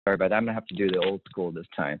Sorry about that. I'm going to have to do the old school this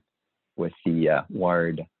time with the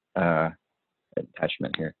wired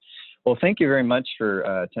attachment here. Well, thank you very much for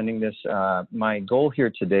attending this. My goal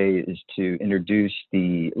here today is to introduce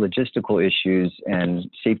the logistical issues and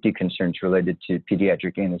safety concerns related to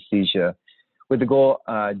pediatric anesthesia, with the goal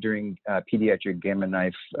during pediatric gamma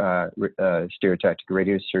knife stereotactic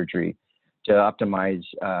radiosurgery to optimize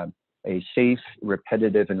a safe,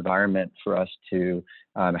 repetitive environment for us to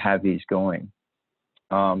have these going.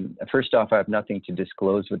 First off, I have nothing to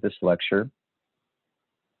disclose with this lecture.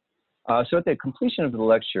 So at the completion of the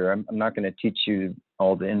lecture, I'm not going to teach you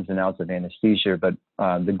all the ins and outs of anesthesia, but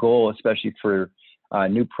the goal, especially for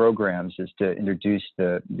new programs, is to introduce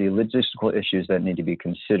the logistical issues that need to be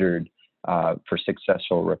considered for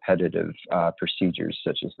successful repetitive procedures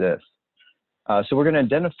such as this. So we're going to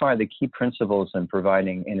identify the key principles in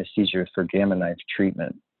providing anesthesia for gamma knife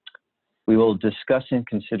treatment. We will discuss and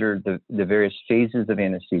consider the various phases of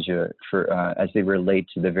anesthesia as they relate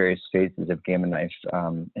to the various phases of gamma knife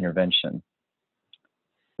intervention.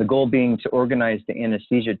 The goal being to organize the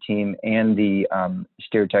anesthesia team and the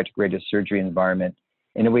stereotactic radiosurgery environment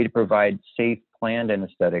in a way to provide safe, planned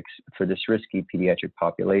anesthetics for this risky pediatric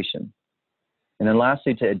population. And then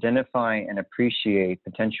lastly, to identify and appreciate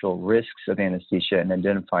potential risks of anesthesia and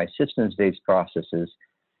identify systems-based processes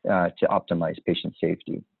to optimize patient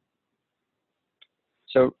safety.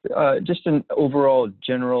 So just an overall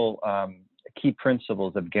general key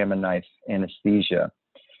principles of gamma knife anesthesia.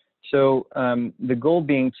 So the goal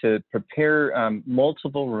being to prepare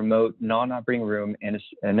multiple remote non-operating room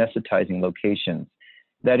anesthetizing locations.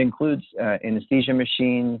 That includes anesthesia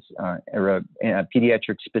machines,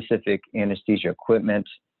 pediatric specific anesthesia equipment,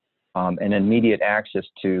 and immediate access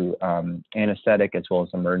to anesthetic as well as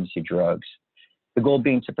emergency drugs. The goal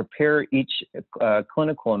being to prepare each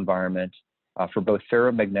clinical environment for both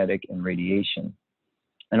ferromagnetic and radiation,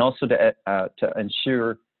 and also to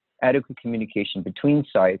ensure adequate communication between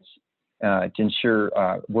sites to ensure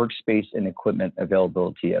workspace and equipment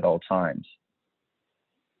availability at all times.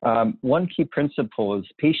 One key principle is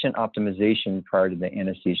patient optimization prior to the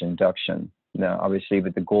anesthesia induction. Now, obviously,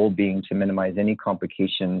 with the goal being to minimize any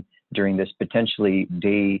complication during this potentially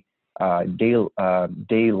day-long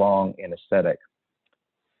anesthetic.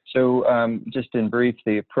 So just in brief,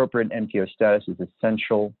 the appropriate NPO status is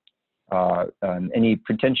essential. Any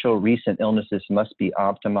potential recent illnesses must be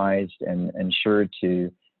optimized and ensured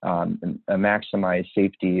to maximize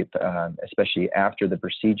safety, especially after the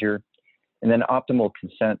procedure. And then optimal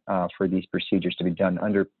consent for these procedures to be done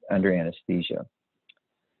under anesthesia.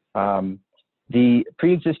 The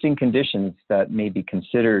pre-existing conditions that may be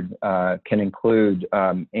considered can include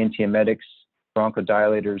antiemetics,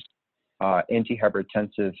 bronchodilators,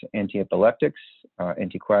 antihypertensive, antiepileptics,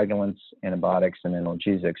 anticoagulants, antibiotics, and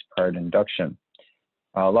analgesics prior to induction.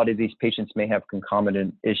 A lot of these patients may have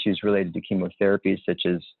concomitant issues related to chemotherapy, such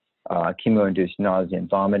as chemo-induced nausea and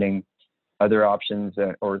vomiting. Other options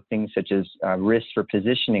or things such as risks for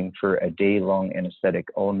positioning for a day-long anesthetic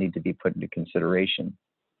all need to be put into consideration.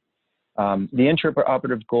 The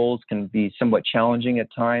intraoperative goals can be somewhat challenging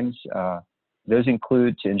at times. Those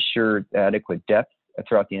include to ensure adequate depth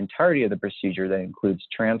throughout the entirety of the procedure. That includes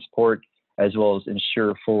transport, as well as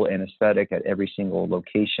ensure full anesthetic at every single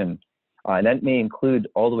location. And that may include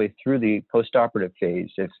all the way through the postoperative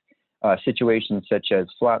phase if situations such as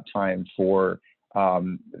flap time for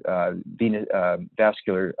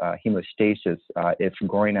vascular hemostasis, if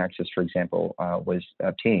groin access, for example, was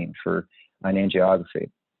obtained for an angiography.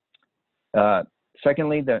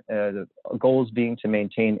 Secondly, the goals being to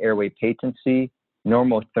maintain airway patency,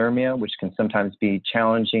 normothermia, which can sometimes be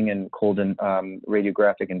challenging in cold and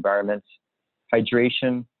radiographic environments,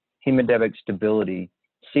 hydration, hemodynamic stability,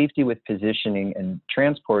 safety with positioning and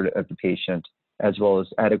transport of the patient, as well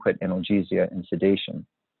as adequate analgesia and sedation.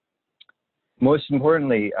 Most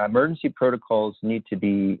importantly, emergency protocols need to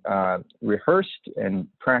be rehearsed and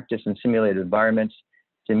practiced in simulated environments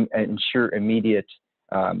to ensure immediate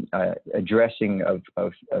addressing of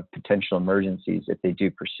potential emergencies if they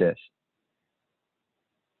do persist.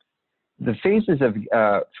 The phases of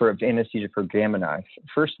anesthesia for gamma knife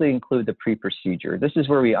firstly include the pre-procedure. This is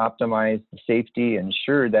where we optimize the safety and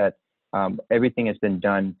ensure that everything has been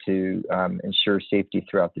done to ensure safety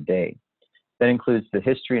throughout the day. That includes the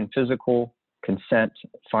history and physical, consent,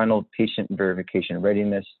 final patient verification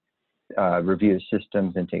readiness, review of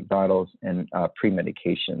systems, intake vitals, and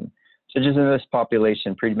pre-medication. So just in this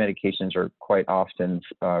population, pre-medications are quite often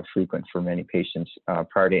frequent for many patients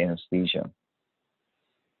prior to anesthesia.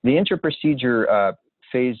 The inter-procedure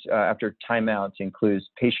phase after timeouts includes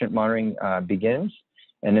patient monitoring begins,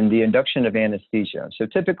 and then the induction of anesthesia. So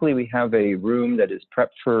typically we have a room that is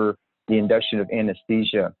prepped for the induction of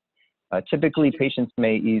anesthesia. Typically patients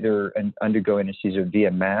may either undergo anesthesia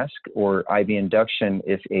via mask or IV induction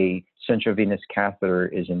if a central venous catheter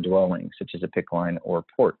is indwelling, such as a PICC line or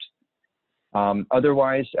port.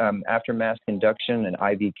 Otherwise, after mask induction, an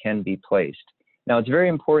IV can be placed. Now, it's very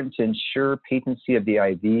important to ensure patency of the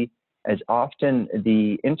IV, as often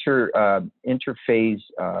the interphase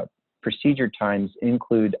procedure times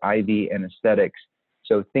include IV anesthetics.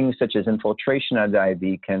 So things such as infiltration of the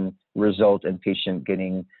IV can result in patient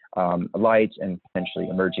getting lights and potentially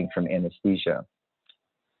emerging from anesthesia.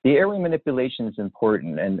 The airway manipulation is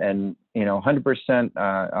important, and 100%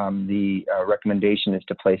 the recommendation is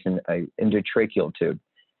to place an endotracheal tube.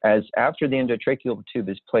 As after the endotracheal tube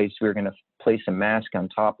is placed, we're going to place a mask on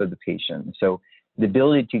top of the patient. So the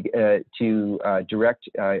ability to direct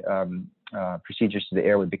procedures to the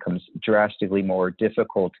airway becomes drastically more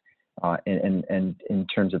difficult and in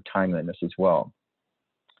terms of timeliness as well.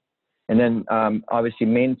 And then obviously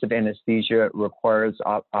maintenance of anesthesia requires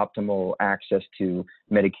optimal access to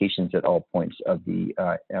medications at all points of the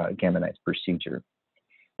gamma knife procedure.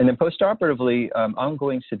 And then postoperatively,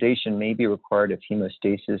 ongoing sedation may be required if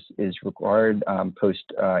hemostasis is required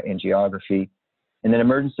post-angiography. And then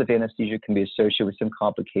emergence of anesthesia can be associated with some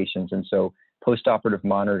complications, and so postoperative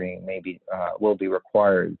monitoring will be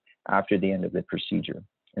required after the end of the procedure.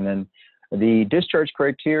 And then the discharge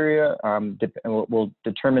criteria will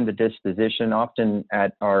determine the disposition. Often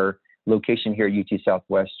at our location here at UT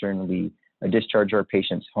Southwestern, we discharge our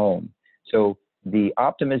patients home. So the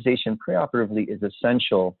optimization preoperatively is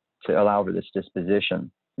essential to allow for this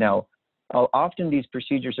disposition. Now, often these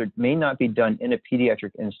procedures may not be done in a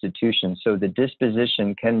pediatric institution, so the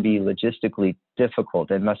disposition can be logistically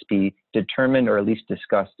difficult and must be determined or at least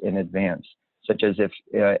discussed in advance, such as if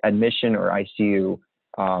admission or ICU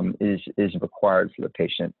is required for the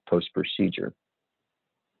patient post-procedure.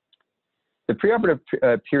 The preoperative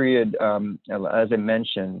period, as I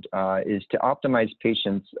mentioned, is to optimize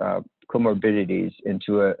patients' comorbidities in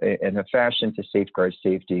a fashion to safeguard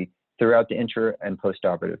safety throughout the intra and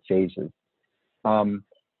postoperative phases. As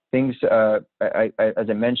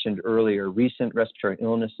I mentioned earlier, recent respiratory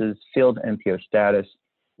illnesses, failed NPO status,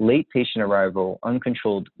 late patient arrival,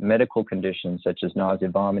 uncontrolled medical conditions such as nausea,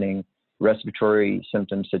 vomiting, respiratory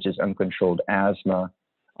symptoms such as uncontrolled asthma,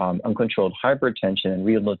 uncontrolled hypertension, and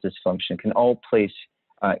renal dysfunction can all place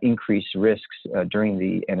increased risks during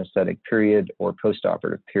the anesthetic period or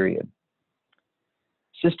postoperative period.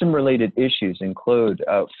 System-related issues include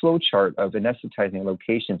a flow chart of anesthetizing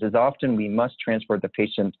locations, as often we must transport the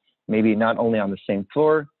patient maybe not only on the same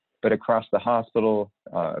floor, but across the hospital,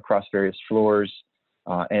 across various floors,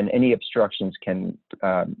 and any obstructions can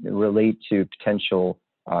relate to potential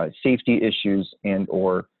safety issues and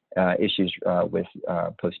or issues with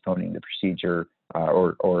postponing the procedure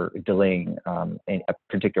or delaying a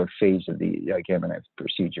particular phase of the gamma knife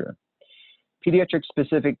procedure.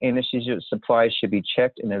 Pediatric-specific anesthesia supplies should be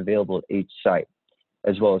checked and available at each site,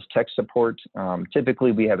 as well as tech support.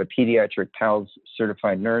 Typically, we have a pediatric PALS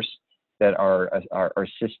certified nurse that are our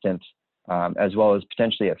assistant, as well as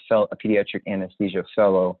potentially a pediatric anesthesia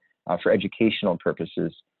fellow for educational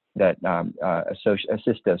purposes that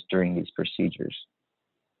assist us during these procedures.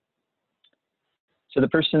 So the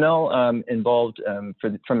personnel involved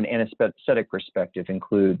from an anesthetic perspective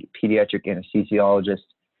include pediatric anesthesiologist,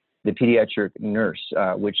 the pediatric nurse,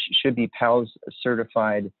 which should be PALS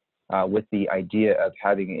certified with the idea of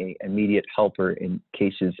having an immediate helper in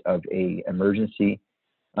cases of an emergency,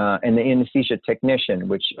 and the anesthesia technician,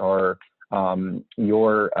 which are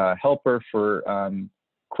your helper for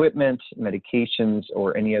equipment, medications,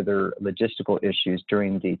 or any other logistical issues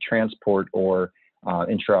during the transport or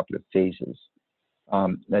intraoperative phases.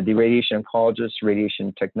 The radiation oncologist,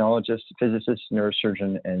 radiation technologist, physicist,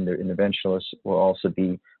 neurosurgeon, and their interventionalists will also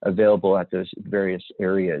be available at those various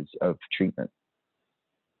areas of treatment.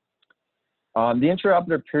 The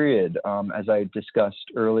intraoperative period, as I discussed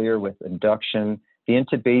earlier with induction, the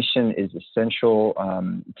intubation is essential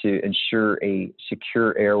to ensure a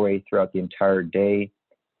secure airway throughout the entire day.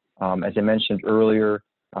 As I mentioned earlier,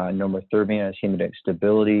 normothermia, hemodynamic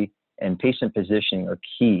stability, and patient positioning are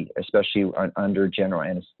key, especially under general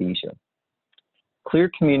anesthesia. Clear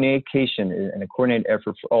communication and a coordinated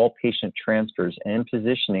effort for all patient transfers and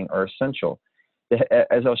positioning are essential.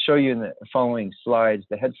 As I'll show you in the following slides,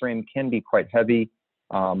 the head frame can be quite heavy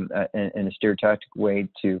in a stereotactic way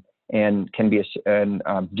and can be,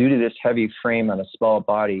 due to this heavy frame on a small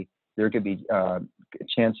body, there could be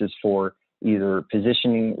chances for either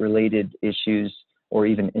positioning related issues or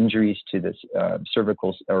even injuries to the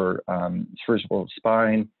cervical or cervical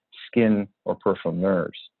spine, skin, or peripheral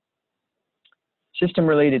nerves.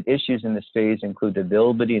 System-related issues in this phase include the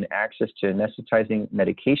availability and access to anesthetizing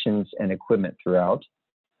medications and equipment throughout.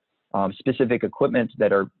 Specific equipment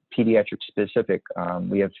that are pediatric specific.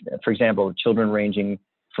 We have, for example, children ranging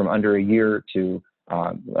from under a year to,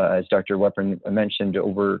 as Dr. Wepper mentioned,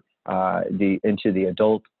 over into the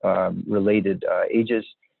adult related ages.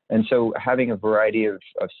 And so having a variety of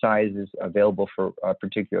sizes available for a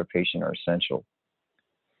particular patient are essential.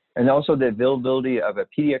 And also the availability of a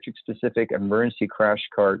pediatric specific emergency crash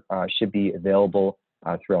cart should be available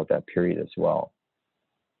throughout that period as well.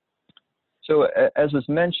 So as was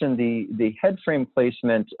mentioned, the head frame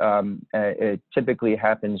placement it typically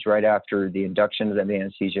happens right after the induction of the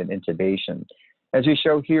anesthesia and intubation. As we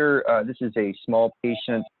show here, this is a small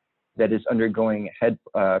patient that is undergoing head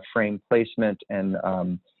frame placement, and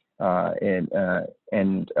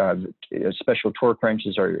special torque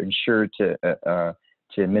wrenches are ensured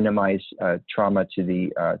to minimize trauma to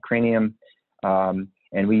the cranium.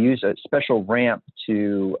 And we use a special ramp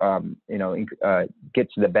to,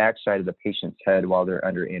 get to the backside of the patient's head while they're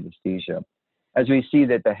under anesthesia. As we see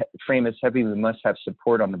that the frame is heavy, we must have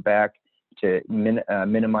support on the back to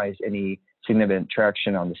minimize any significant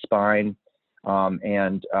traction on the spine.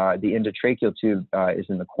 And the endotracheal tube is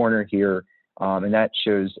in the corner here, and that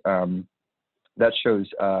shows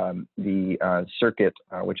the circuit,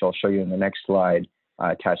 which I'll show you in the next slide,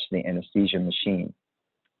 attached to the anesthesia machine.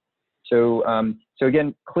 So, so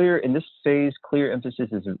again, in this phase, clear emphasis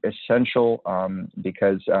is essential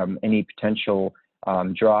because any potential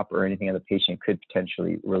drop or anything of the patient could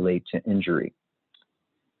potentially relate to injury.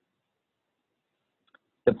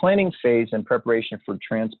 The planning phase and preparation for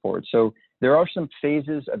transport. So there are some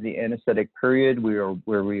phases of the anesthetic period where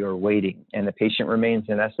we are waiting and the patient remains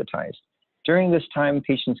anesthetized. During this time,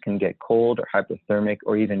 patients can get cold or hypothermic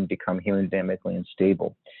or even become hemodynamically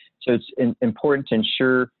unstable. So it's important to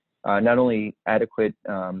ensure not only adequate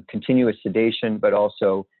continuous sedation, but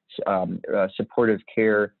also supportive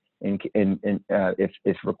care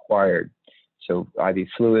if required. So IV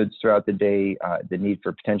fluids throughout the day, the need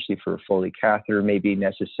for potentially for a Foley catheter may be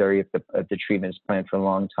necessary if the treatment is planned for a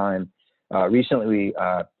long time. Recently, we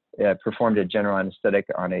performed a general anesthetic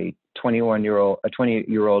on a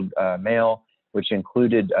 20-year-old male, which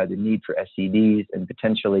included the need for SEDs and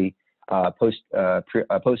potentially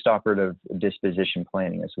post-operative disposition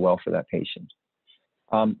planning as well for that patient.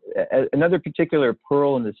 Another particular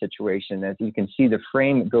pearl in the situation, as you can see, the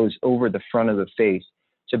frame goes over the front of the face.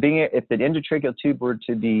 So if the endotracheal tube were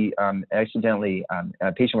to be a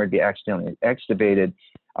patient were to be accidentally extubated,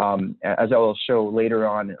 as I will show later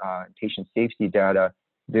on patient safety data,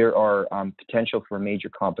 there are potential for major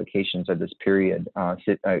complications of this period,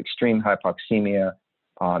 extreme hypoxemia,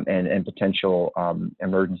 and potential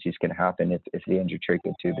emergencies can happen if the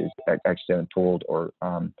endotracheal tube is accidentally pulled or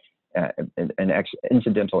an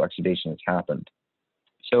incidental extubation has happened.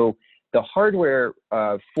 So the hardware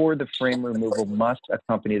for the frame removal must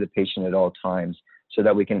accompany the patient at all times so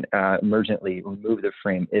that we can emergently remove the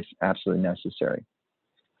frame if absolutely necessary.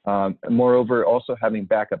 Moreover, also having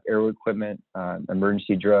backup air equipment,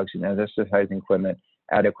 emergency drugs, and anesthetizing equipment,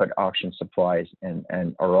 adequate oxygen supplies, and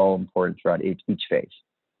are all important throughout each phase.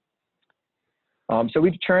 So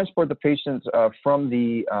we transport the patients from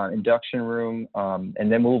the induction room,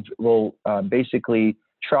 and then we'll basically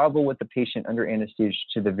travel with the patient under anesthesia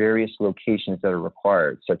to the various locations that are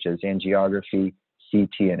required, such as angiography,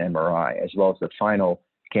 CT, and MRI, as well as the final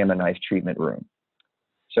gamma knife treatment room.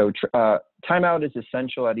 So timeout is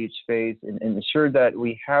essential at each phase and ensure that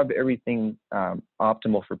we have everything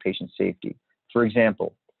optimal for patient safety. For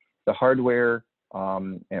example, the hardware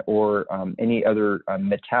or any other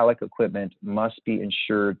metallic equipment must be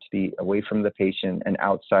ensured to be away from the patient and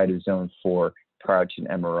outside of zone 4 prior to an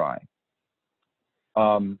MRI.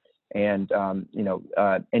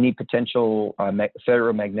 Any potential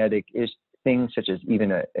ferromagnetic things such as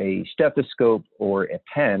even a stethoscope or a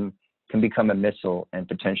pen can become a missile and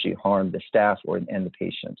potentially harm the staff and the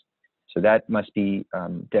patient. So that must be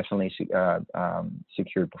definitely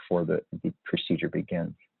secured before the procedure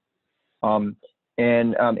begins.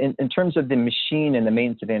 In terms of the machine and the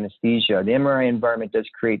maintenance of anesthesia, the MRI environment does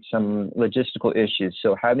create some logistical issues.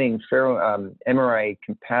 So having MRI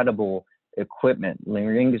compatible equipment,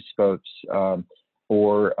 laryngoscopes,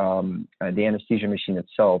 or the anesthesia machine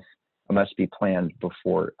itself must be planned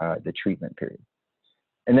before the treatment period.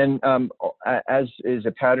 And then, as is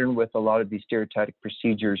a pattern with a lot of these stereotactic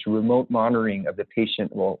procedures, remote monitoring of the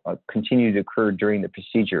patient will continue to occur during the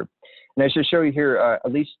procedure. And I should show you here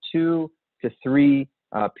at least 2 to 3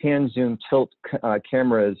 pan, zoom, tilt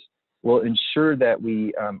cameras will ensure that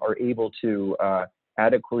we are able to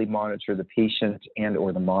adequately monitor the patient and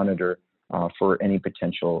or the monitor for any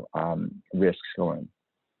potential risks going.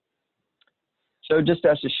 So just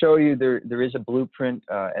as to show you, there is a blueprint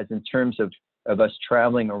as in terms of us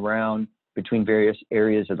traveling around between various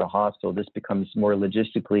areas of the hospital. This becomes more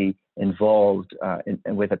logistically involved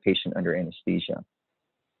with a patient under anesthesia.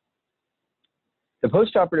 The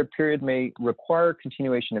postoperative period may require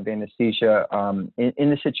continuation of anesthesia in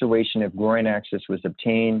the situation if groin access was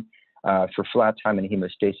obtained for flat time and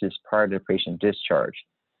hemostasis prior to patient discharge.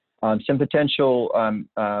 Some potential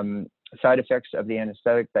side effects of the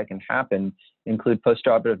anesthetic that can happen include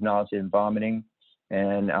postoperative nausea and vomiting.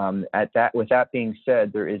 And with that being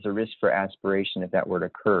said, there is a risk for aspiration if that were to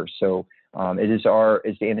occur. So it is the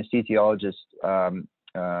anesthesiologist's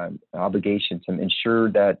obligation to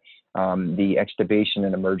ensure that the extubation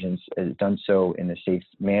and emergence is done so in a safe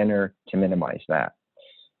manner to minimize that.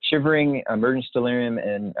 Shivering, emergence delirium,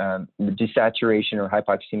 and desaturation or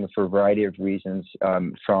hypoxemia for a variety of reasons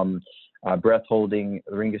from breath holding,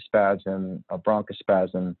 laryngospasm,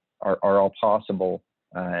 bronchospasm are all possible,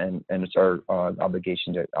 and it's our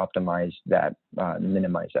obligation to optimize that,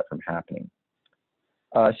 minimize that from happening.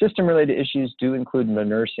 System-related issues do include the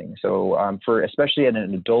nursing. So especially at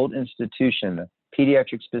an adult institution,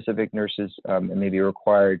 pediatric-specific nurses may be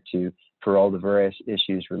required for all the various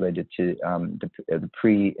issues related to the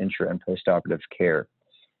pre, intra, and postoperative care.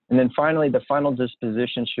 And then finally, the final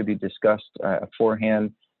disposition should be discussed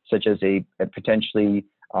beforehand, such as a potentially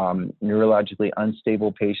neurologically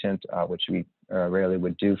unstable patient, which we rarely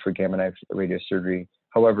would do for gamma knife radiosurgery.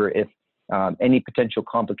 However, if any potential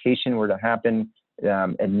complication were to happen,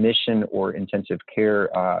 admission or intensive care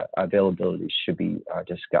availability should be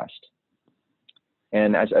discussed.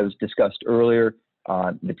 And as I was discussed earlier,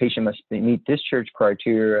 the patient must meet discharge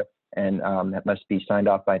criteria, and that must be signed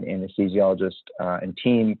off by an anesthesiologist and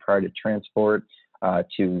team prior to transport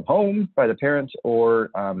to home by the parents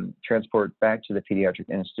or transport back to the pediatric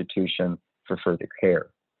institution for further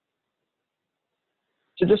care.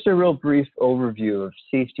 So just a real brief overview of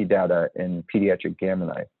safety data in pediatric gamma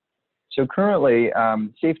knife. So currently,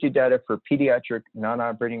 safety data for pediatric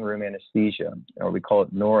non-operating room anesthesia, or we call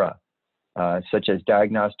it NORA, such as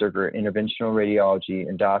diagnostic or interventional radiology,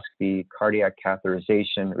 endoscopy, cardiac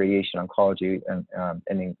catheterization, radiation oncology,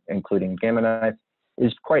 and including gamma knife,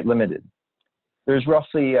 is quite limited. There's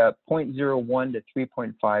roughly 0.01 to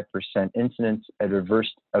 3.5% incidence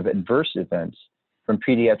of adverse events from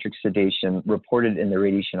pediatric sedation reported in the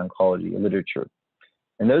radiation oncology literature.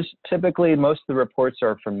 And those typically, most of the reports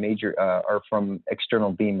are from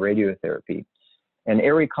external beam radiotherapy, and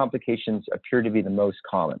airway complications appear to be the most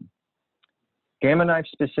common. Gamma knife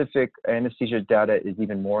specific anesthesia data is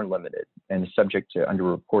even more limited and is subject to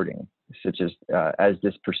underreporting, such as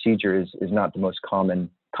this procedure is not the most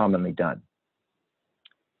commonly done.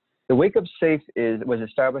 The Wake Up Safe was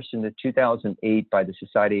established in 2008 by the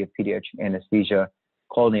Society of Pediatric Anesthesia,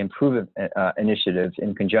 called the Improvement Initiative,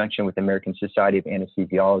 in conjunction with the American Society of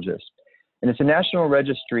Anesthesiologists. And it's a national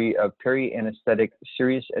registry of peri-anesthetic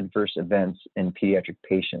serious adverse events in pediatric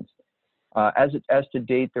patients. As to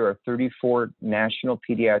date, there are 34 national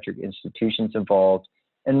pediatric institutions involved,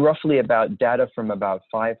 and roughly data from about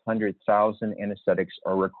 500,000 anesthetics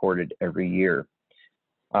are recorded every year.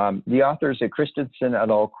 The authors at Christensen et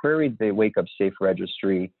al. Queried the Wake Up Safe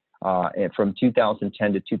registry from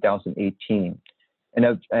 2010 to 2018.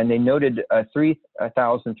 And they noted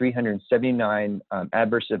 3,379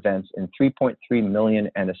 adverse events in 3.3 million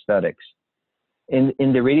anesthetics. In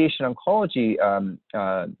the radiation oncology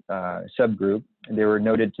subgroup, there were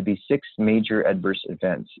noted to be 6 major adverse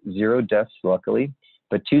events, 0 deaths luckily,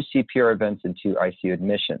 but 2 CPR events and 2 ICU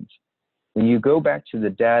admissions. When you go back to the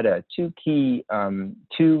data, two key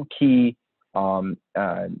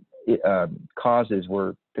causes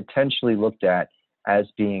were potentially looked at as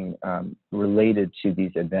being related to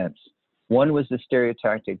these events. One was the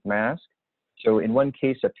stereotactic mask. So in one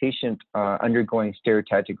case, a patient undergoing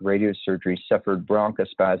stereotactic radiosurgery suffered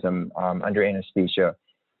bronchospasm under anesthesia,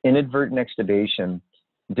 inadvertent extubation,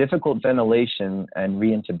 difficult ventilation, and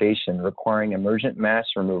reintubation requiring emergent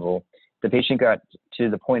mass removal. The patient got to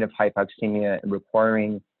the point of hypoxemia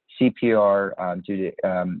requiring CPR due to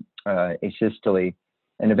asystole,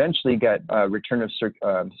 and eventually got return of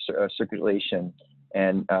circulation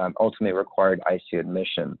and ultimately required ICU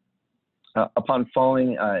admission. Upon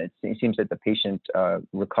falling, it seems that the patient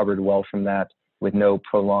recovered well from that with no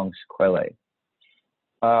prolonged sequelae.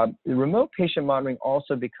 The remote patient monitoring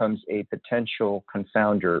also becomes a potential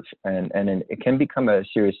confounder, and it can become a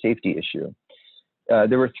serious safety issue.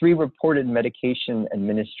 There were 3 reported medication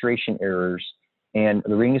administration errors and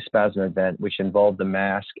laryngospasm event, which involved the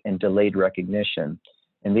mask and delayed recognition.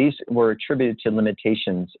 And these were attributed to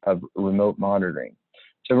limitations of remote monitoring.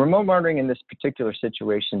 So remote monitoring in this particular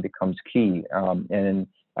situation becomes key, and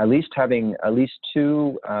at least having at least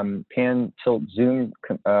 2 pan, tilt, zoom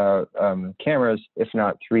cameras, if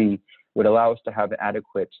not 3, would allow us to have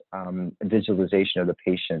adequate visualization of the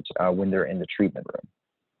patient when they're in the treatment room.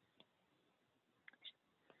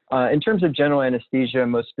 In terms of general anesthesia,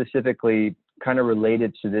 most specifically kind of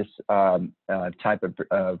related to this type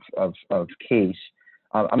of case,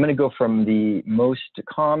 I'm going to go from the most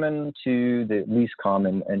common to the least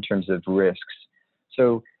common in terms of risks.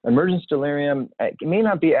 So emergence delirium, it may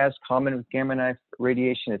not be as common with gamma knife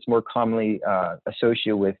radiation. It's more commonly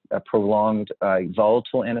associated with prolonged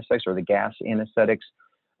volatile anesthetics or the gas anesthetics.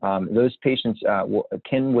 Those patients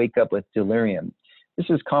can wake up with delirium. This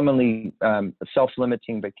is commonly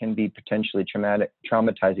self-limiting, but can be potentially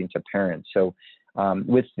traumatizing to parents. So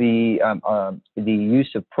with the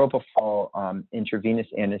use of propofol intravenous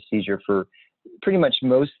anesthesia for pretty much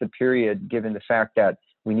most of the period, given the fact that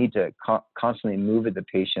we need to constantly move with the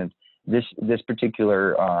patient, this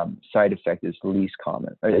particular side effect is least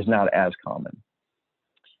common, or is not as common.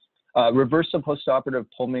 Reversal postoperative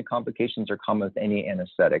pulmonary complications are common with any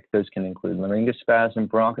anesthetic. Those can include laryngospasm,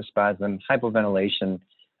 bronchospasm, hypoventilation,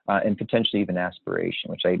 and potentially even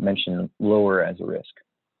aspiration, which I mentioned lower as a risk.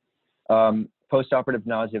 Postoperative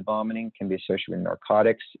nausea, vomiting can be associated with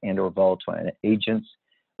narcotics and or volatile agents,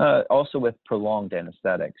 also with prolonged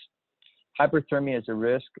anesthetics. Hyperthermia is a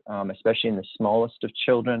risk, especially in the smallest of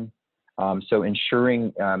children. So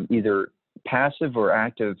ensuring either passive or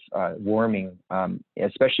active warming,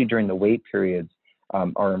 especially during the wait periods,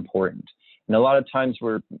 are important. And a lot of times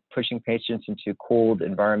we're pushing patients into cold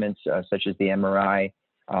environments, such as the MRI,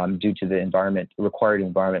 due to the required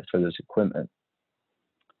environment for those equipment.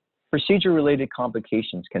 Procedure-related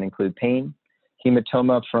complications can include pain,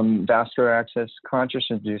 hematoma from vascular access,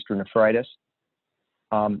 conscious-induced nephritis,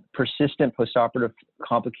 persistent postoperative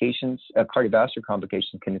complications, cardiovascular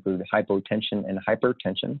complications can include hypotension and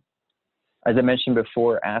hypertension. As I mentioned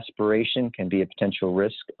before, aspiration can be a potential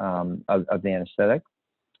risk of the anesthetic.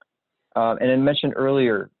 And I mentioned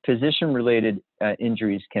earlier, position-related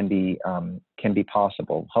injuries can be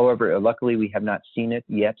possible. However, luckily we have not seen it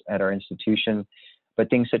yet at our institution, but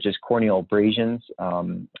things such as corneal abrasions,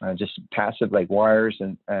 just passive like wires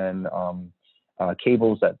and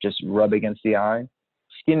cables that just rub against the eye,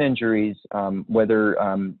 skin injuries, whether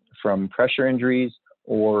from pressure injuries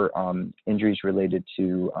or injuries related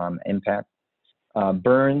to impact.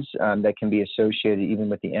 Burns that can be associated even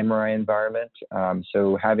with the MRI environment.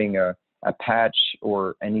 So having a patch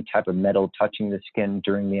or any type of metal touching the skin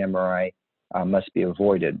during the MRI must be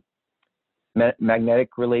avoided.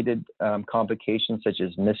 Magnetic-related complications such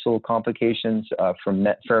as missile complications from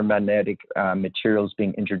ferromagnetic materials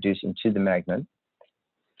being introduced into the magnet.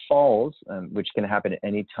 Falls, which can happen at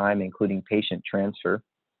any time, including patient transfer.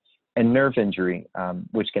 And nerve injury,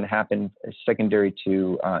 which can happen secondary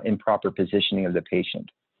to improper positioning of the patient.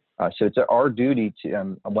 So it's our duty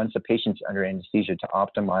to, once the patient's under anesthesia, to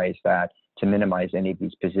optimize that to minimize any of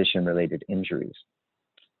these position-related injuries.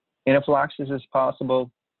 Anaphylaxis is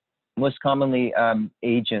possible. Most commonly,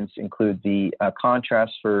 agents include the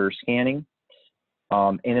contrast for scanning.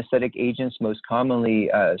 Anesthetic agents most commonly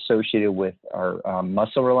associated with our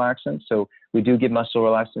muscle relaxants. So we do give muscle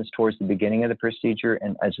relaxants towards the beginning of the procedure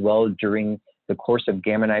and as well during the course of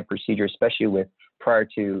gamma knife procedure, especially with prior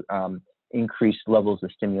to increased levels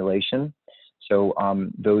of stimulation. So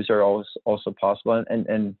those are also possible.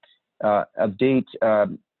 And update,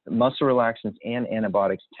 muscle relaxants and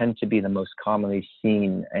antibiotics tend to be the most commonly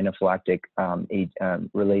seen anaphylactic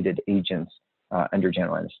related agents under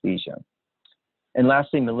general anesthesia. And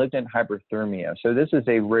lastly, malignant hyperthermia. So this is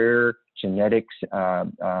a rare genetic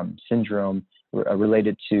syndrome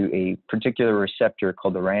related to a particular receptor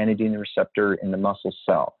called the ryanodine receptor in the muscle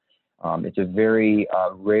cell. It's a very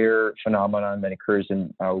rare phenomenon that occurs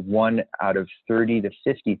in 1 out of 30 to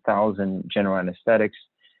 50,000 general anesthetics.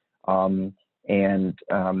 And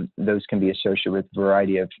those can be associated with a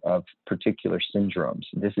variety of particular syndromes.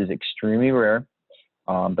 This is extremely rare.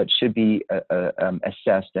 But should be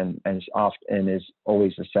assessed and is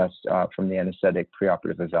always assessed from the anesthetic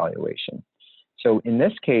preoperative evaluation. So in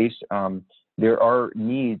this case, there are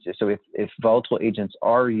needs. So if volatile agents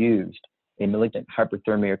are used, a malignant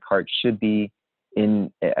hyperthermia cart should be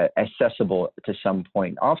accessible to some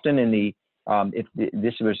point. Often in the if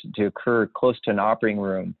this was to occur close to an operating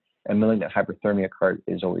room, a malignant hyperthermia cart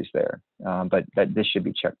is always there. But this should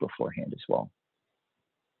be checked beforehand as well.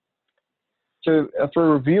 So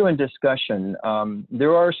for review and discussion,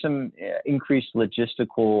 there are some increased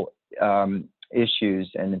logistical issues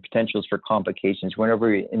and the potentials for complications whenever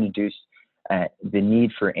we introduce the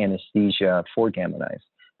need for anesthesia for gamma knife.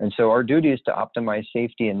 And so our duty is to optimize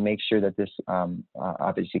safety and make sure that this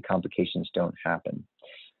obviously complications don't happen.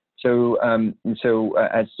 So,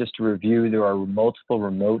 as just to review, there are multiple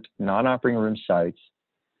remote non-operating room sites.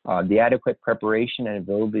 The adequate preparation and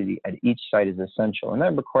availability at each site is essential, and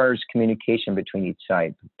that requires communication between each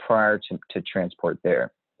site prior to transport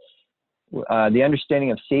there. The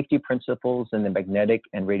understanding of safety principles in the magnetic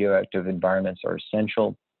and radioactive environments are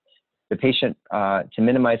essential. The patient, to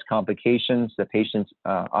minimize complications, the patient's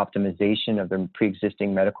optimization of their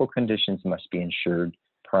pre-existing medical conditions must be ensured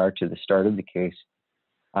prior to the start of the case.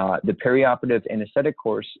 The perioperative anesthetic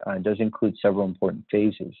course does include several important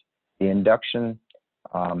phases: the induction,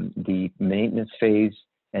 the maintenance phase,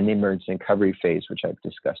 and the emergency recovery phase, which I've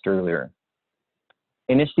discussed earlier.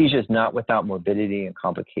 Anesthesia is not without morbidity and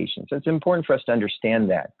complications. So it's important for us to understand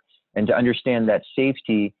that, and to understand that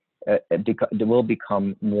safety will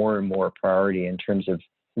become more and more a priority in terms of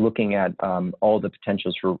looking at all the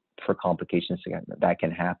potentials for complications that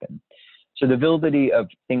can happen. So the availability of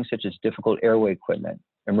things such as difficult airway equipment,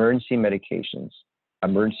 emergency medications,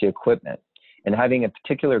 emergency equipment, and having a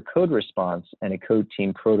particular code response and a code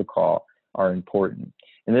team protocol are important.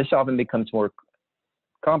 And this often becomes more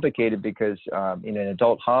complicated because in an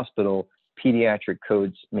adult hospital, pediatric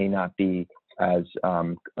codes may not be as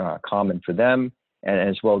common for them, and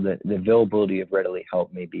as well the availability of readily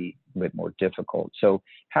help may be a bit more difficult. So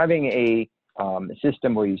having a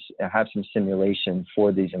system where you have some simulation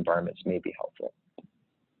for these environments may be helpful.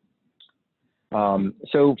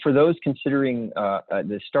 So for those considering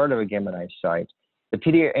the start of a gamma knife site, the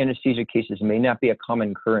pediatric anesthesia cases may not be a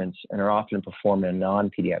common occurrence and are often performed in a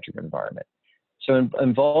non-pediatric environment. So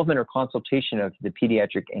involvement or consultation of the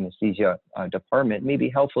pediatric anesthesia department may be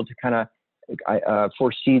helpful to kind of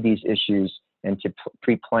foresee these issues and to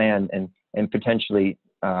pre-plan and potentially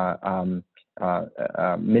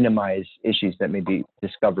minimize issues that may be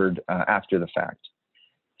discovered after the fact.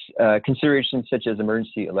 Considerations such as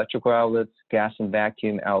emergency electrical outlets, gas and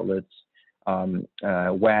vacuum outlets,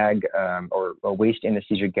 WAG or waste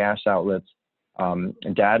anesthesia gas outlets,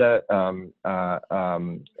 data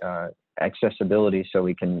accessibility, so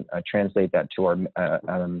we can translate that to our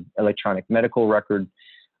electronic medical record,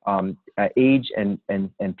 age and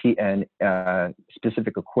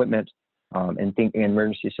specific equipment, and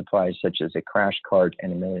emergency supplies such as a crash cart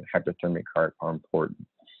and a hypothermic cart are important.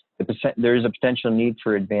 There is a potential need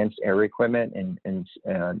for advanced air equipment in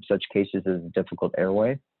such cases as a difficult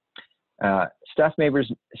airway. Staff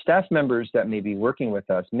members that may be working with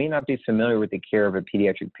us may not be familiar with the care of a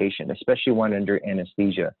pediatric patient, especially one under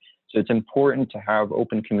anesthesia. So it's important to have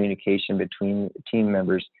open communication between team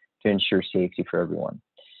members to ensure safety for everyone.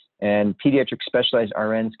 And pediatric specialized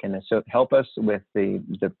RNs can help us with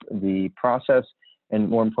the process, and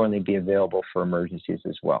more importantly, be available for emergencies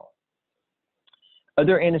as well.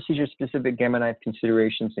 Other anesthesia-specific gamma knife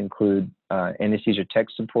considerations include anesthesia tech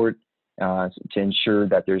support to ensure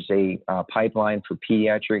that there's a pipeline for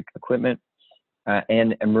pediatric equipment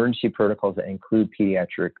and emergency protocols that include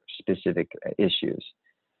pediatric-specific issues.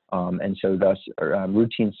 And so thus,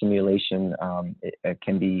 routine simulation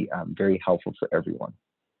can be very helpful for everyone.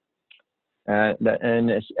 And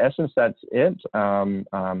in essence, that's it.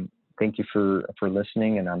 Thank you for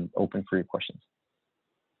listening, and I'm open for your questions.